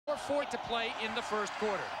4:4 to play in the first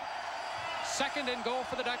quarter. Second and goal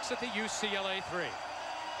for the Ducks at the UCLA 3.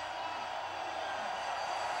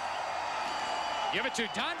 Give it to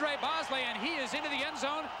Dondre Bausley, and he is into the end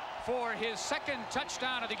zone for his second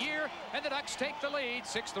touchdown of the year, and the Ducks take the lead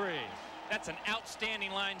 6-3. That's an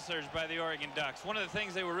outstanding line surge by the Oregon Ducks. One of the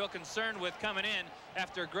things they were real concerned with coming in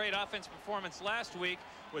after a great offense performance last week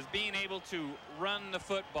was being able to run the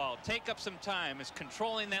football, take up some time, is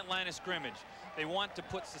controlling that line of scrimmage. They want to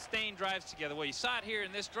put sustained drives together. Well, you saw it here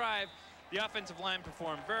in this drive. The offensive line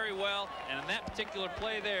performed very well, and in that particular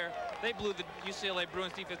play there, they blew the UCLA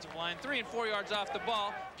Bruins defensive line 3 and 4 yards off the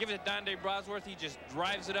ball. Give it to Dondre Bausley. He just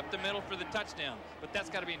drives it up the middle for the touchdown. But that's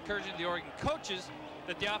got to be encouraging to the Oregon coaches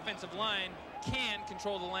that the offensive line can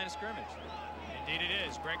control the line of scrimmage. Indeed it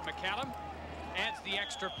is. Greg McCallum adds the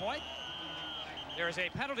extra point. There is a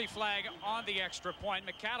penalty flag on the extra point.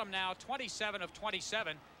 McCallum now 27 of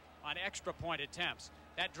 27 on extra point attempts.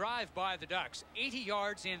 That drive by the Ducks, 80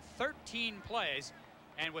 yards in 13 plays,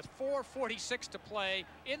 and with 4:46 to play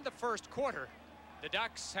in the first quarter, the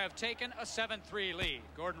Ducks have taken a 7-3 lead.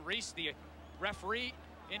 Gordon Reese, the referee,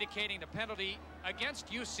 indicating the penalty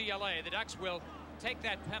against UCLA. The Ducks will take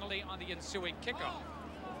that penalty on the ensuing kickoff.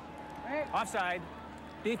 Offside.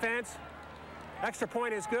 Defense. Extra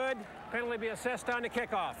point is good. Penalty be assessed on the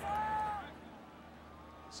kickoff.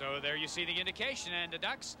 So there you see the indication, and the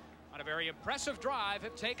Ducks, on a very impressive drive,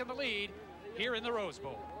 have taken the lead here in the Rose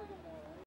Bowl.